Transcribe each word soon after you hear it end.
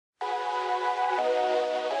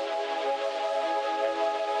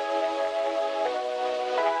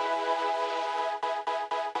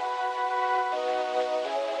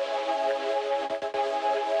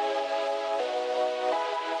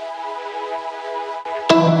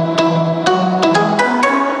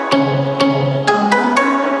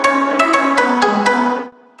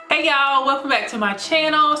To my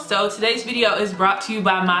channel. So today's video is brought to you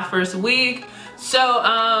by MyFirstWig.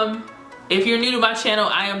 So if you're new to my channel,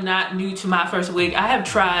 I am not new to MyFirstWig. I have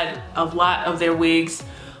tried a lot of their wigs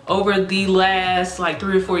over the last like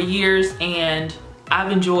 3 or 4 years, and I've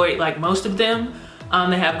enjoyed like most of them.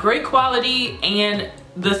 They have great quality, and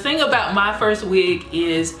the thing about MyFirstWig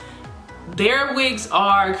is their wigs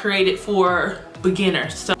are created for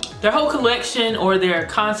beginners. So their whole collection, or their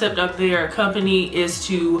concept of their company, is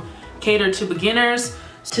to cater to beginners.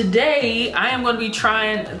 Today I am going to be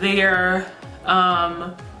trying their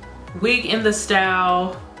wig in the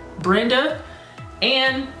style Brenda,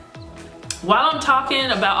 and while I'm talking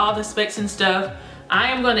about all the specs and stuff, I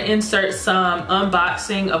am going to insert some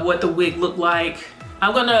unboxing of what the wig looked like.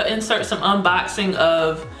 I'm going to insert some unboxing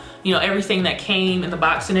of, you know, everything that came in the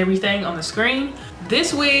box and everything on the screen.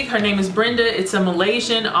 This wig, her name is Brenda. It's a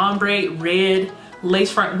Malaysian ombre red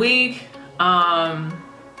lace front wig.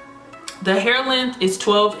 The hair length is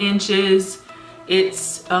 12 inches.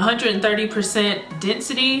 It's 130%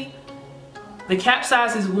 density. The cap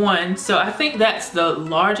size is 1, so I think that's the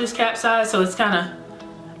largest cap size. So it's kind of,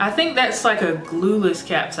 I think that's like a glueless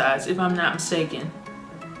cap size, if I'm not mistaken.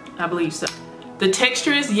 I believe so. The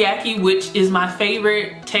texture is Yaki, which is my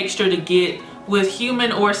favorite texture to get with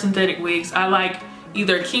human or synthetic wigs. I like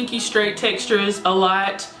either kinky straight textures a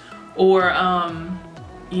lot, or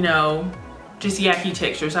you know, just Yaki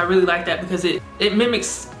textures. I really like that because it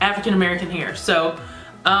mimics African American hair. So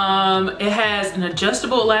it has an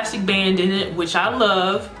adjustable elastic band in it, which I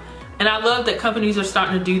love, and I love that companies are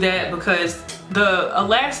starting to do that, because the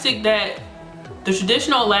elastic, that the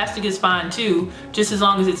traditional elastic is fine too, just as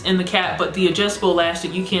long as it's in the cap, but the adjustable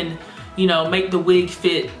elastic, you can, you know, make the wig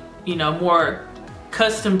fit, you know, more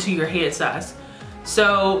custom to your head size.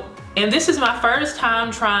 So, and this is my first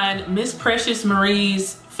time trying Miss Precious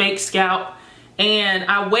Marie's fake scalp. And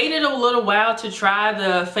I waited a little while to try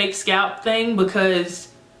the fake scalp thing because,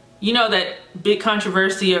 you know, that big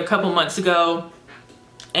controversy a couple months ago,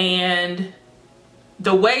 and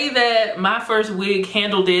the way that MyFirstWig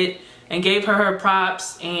handled it and gave her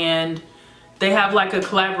props, and they have like a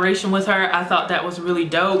collaboration with her, I thought that was really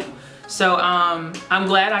dope. So I'm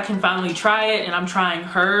glad I can finally try it, and I'm trying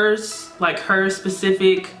hers, like her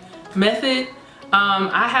specific method.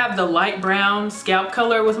 I have the light brown scalp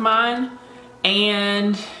color with mine,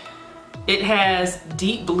 and it has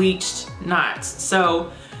deep bleached knots.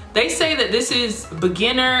 So they say that this is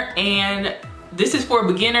beginner, and this is for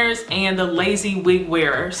beginners and the lazy wig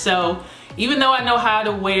wearer. So even though I know how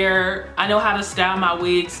to wear, I know how to style my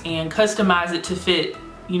wigs and customize it to fit,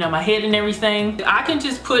 you know, my head and everything, I can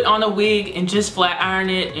just put on a wig and just flat iron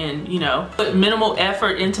it and, you know, put minimal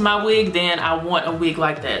effort into my wig, then I want a wig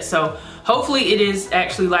like that. So hopefully it is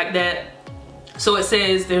actually like that. So it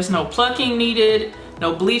says there's no plucking needed,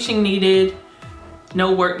 no bleaching needed,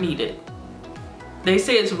 no work needed. They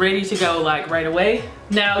say it's ready to go like right away.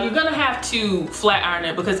 Now you're gonna have to flat iron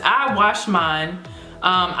it, because I washed mine.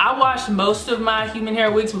 I wash most of my human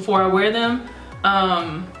hair wigs before I wear them.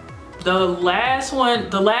 The last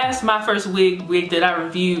MyFirstWig wig that I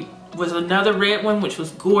reviewed was another red one, which was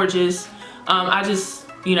gorgeous. I just,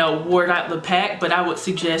 you know, wore it out the pack, but I would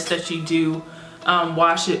suggest that you do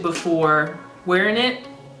wash it before wearing it,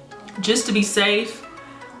 just to be safe.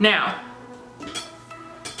 Now,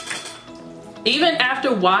 even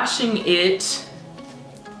after washing it,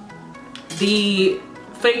 the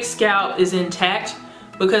fake scalp is intact,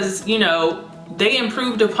 because, you know, they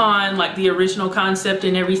improved upon like the original concept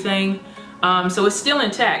and everything. So it's still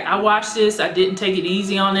intact. I washed this, I didn't take it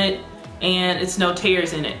easy on it, and it's no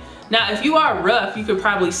tears in it. Now, if you are rough, you could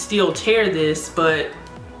probably still tear this, but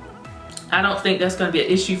I don't think that's gonna be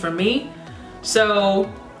an issue for me.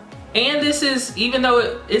 So, and this is, even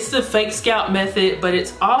though it's the fake scalp method, but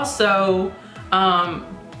it's also,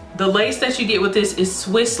 the lace that you get with this is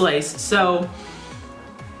Swiss lace. So,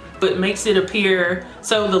 but makes it appear,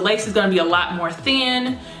 so the lace is gonna be a lot more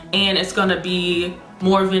thin, and it's gonna be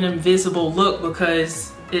more of an invisible look,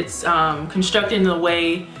 because it's constructed in a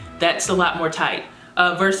way that's a lot more tight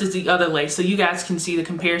versus the other lace. So you guys can see the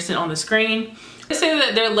comparison on the screen. They say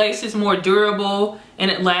that their lace is more durable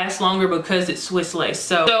and it lasts longer because it's Swiss lace.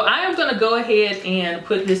 So I am gonna go ahead and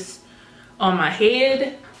put this on my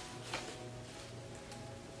head.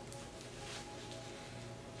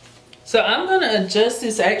 So I'm gonna adjust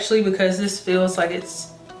this actually, because this feels like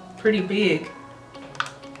it's pretty big.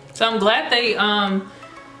 So I'm glad they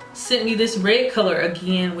sent me this red color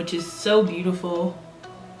again, which is so beautiful.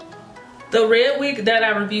 The red wig that I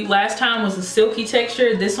reviewed last time was a silky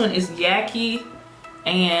texture. This one is Yaki.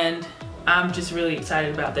 and I'm just really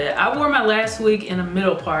excited about that. I wore my last wig in the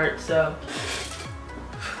middle part, so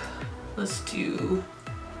let's do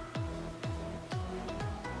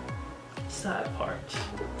side part.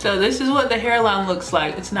 So this is what the hairline looks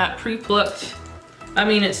like. It's not pre-plucked. I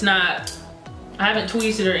mean, it's not, I haven't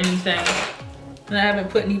tweezed it or anything, and I haven't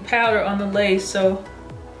put any powder on the lace, so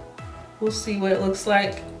we'll see what it looks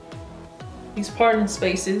like. These parting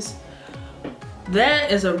spaces.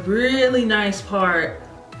 That is a really nice part.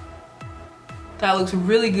 That looks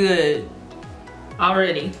really good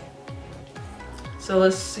already. So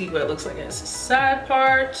let's see what it looks like as a side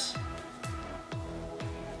part.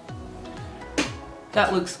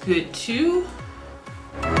 That looks good too.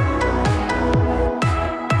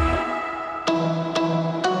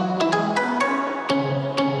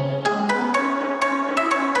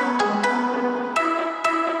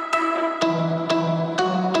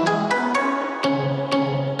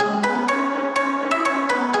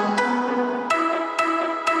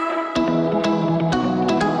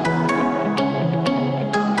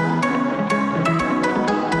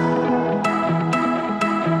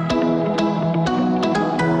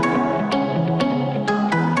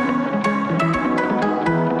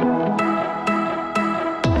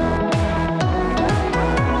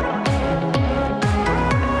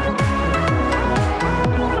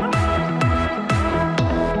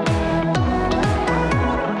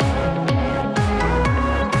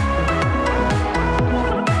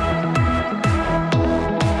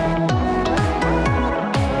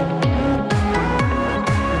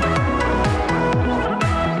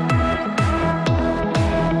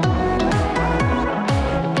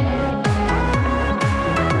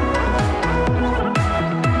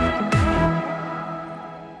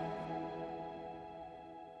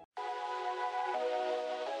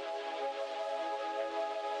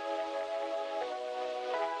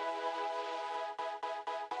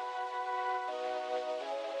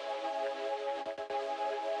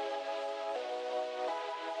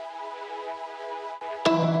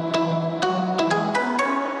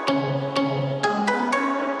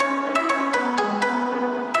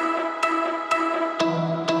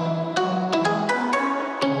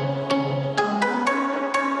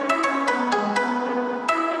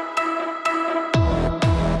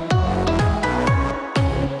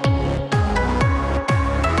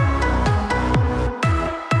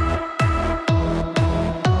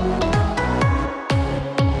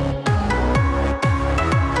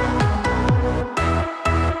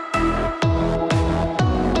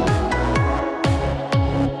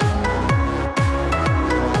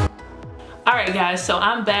 Alright guys, so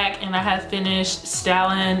I'm back and I have finished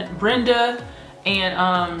styling Brenda, and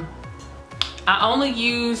I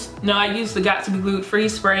used the Got To Be Glued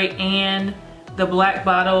Freeze Spray and the black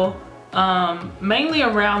bottle, mainly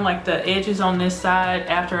around like the edges on this side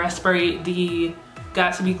after I sprayed the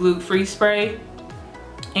Got To Be Glued Freeze Spray.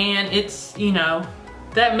 And it's, you know,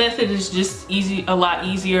 that method is just a lot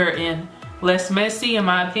easier and less messy in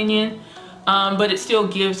my opinion, but it still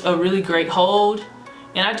gives a really great hold.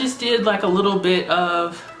 And I just did like a little bit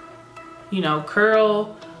of, you know,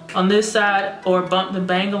 curl on this side or bump the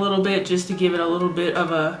bang a little bit just to give it a little bit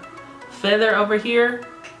of a feather over here.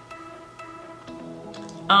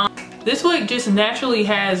 This wig just naturally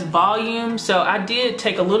has volume, so I did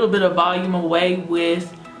take a little bit of volume away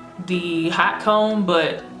with the hot comb,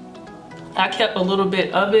 but I kept a little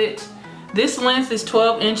bit of it. This length is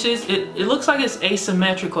 12 inches. It looks like it's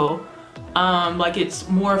asymmetrical, like it's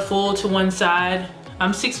more full to one side.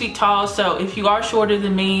 I'm 6 feet tall, so if you are shorter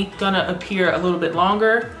than me, it's gonna appear a little bit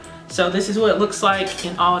longer. So this is what it looks like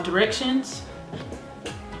in all directions.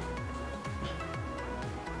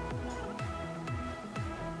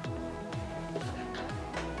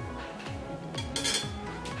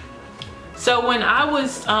 So when I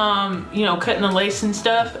was, you know, cutting the lace and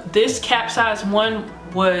stuff, this cap size one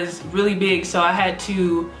was really big, so I had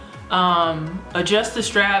to adjust the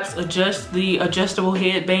straps, adjust the adjustable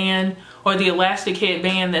headband or the elastic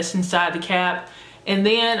headband that's inside the cap, and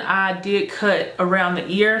then I did cut around the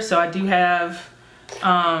ear. So I do have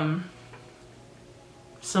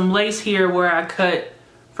some lace here where I cut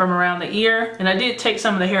from around the ear, and I did take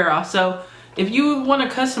some of the hair off. So if you want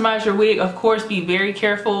to customize your wig, of course be very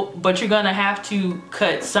careful, but you're gonna have to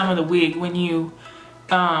cut some of the wig when you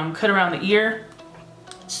cut around the ear.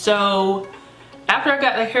 So after I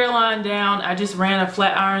got the hairline down, I just ran a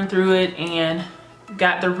flat iron through it and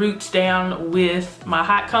got the roots down with my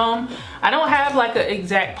hot comb. I don't have like an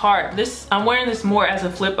exact part. I'm wearing this more as a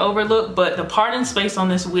flip over look, but the parting space on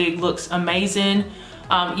this wig looks amazing.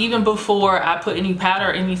 Even before I put any powder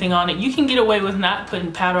or anything on it. You can get away with not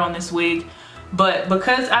putting powder on this wig, but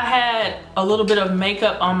because I had a little bit of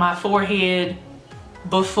makeup on my forehead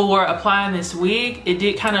before applying this wig, it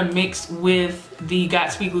did kind of mix with the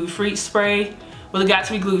Got2b Glue Freak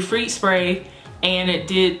spray, and it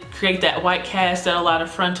did create that white cast that a lot of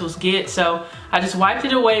frontals get. So I just wiped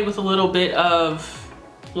it away with a little bit of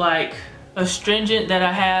like astringent that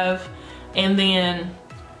I have, and then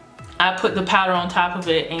I put the powder on top of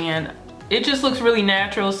it, and it just looks really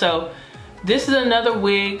natural. So this is another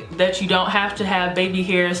wig that you don't have to have baby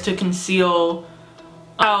hairs to conceal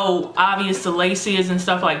how obvious the lace is and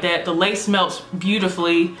stuff like that. The lace melts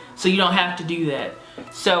beautifully, so you don't have to do that.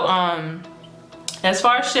 So as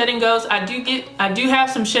far as shedding goes, I do have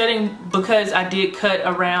some shedding because I did cut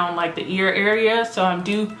around like the ear area, so I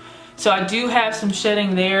do have some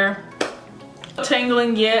shedding there. Not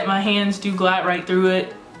tangling yet, my hands do glide right through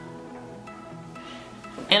it.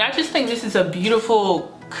 And I just think this is a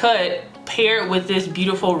beautiful cut paired with this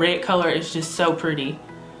beautiful red color. It's just so pretty.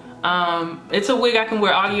 It's a wig I can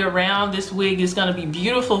wear all year round. This wig is gonna be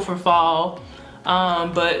beautiful for fall,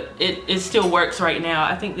 but it still works right now.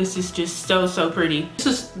 I think this is just so pretty.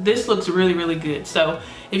 This looks really good. So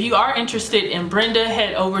if you are interested in Brenda,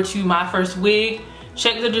 head over to MyFirstWig.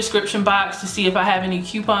 Check the description box to see if I have any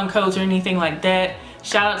coupon codes or anything like that.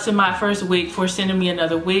 Shout out to MyFirstWig for sending me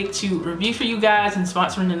another wig to review for you guys and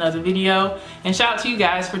sponsoring another video. And shout out to you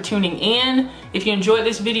guys for tuning in. If you enjoyed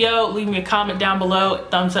this video, leave me a comment down below,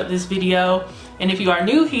 thumbs up this video. And if you are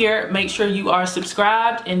new here, make sure you are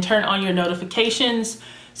subscribed and turn on your notifications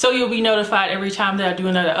so you'll be notified every time that I do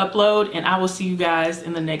another upload. And I will see you guys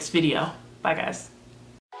in the next video. Bye guys.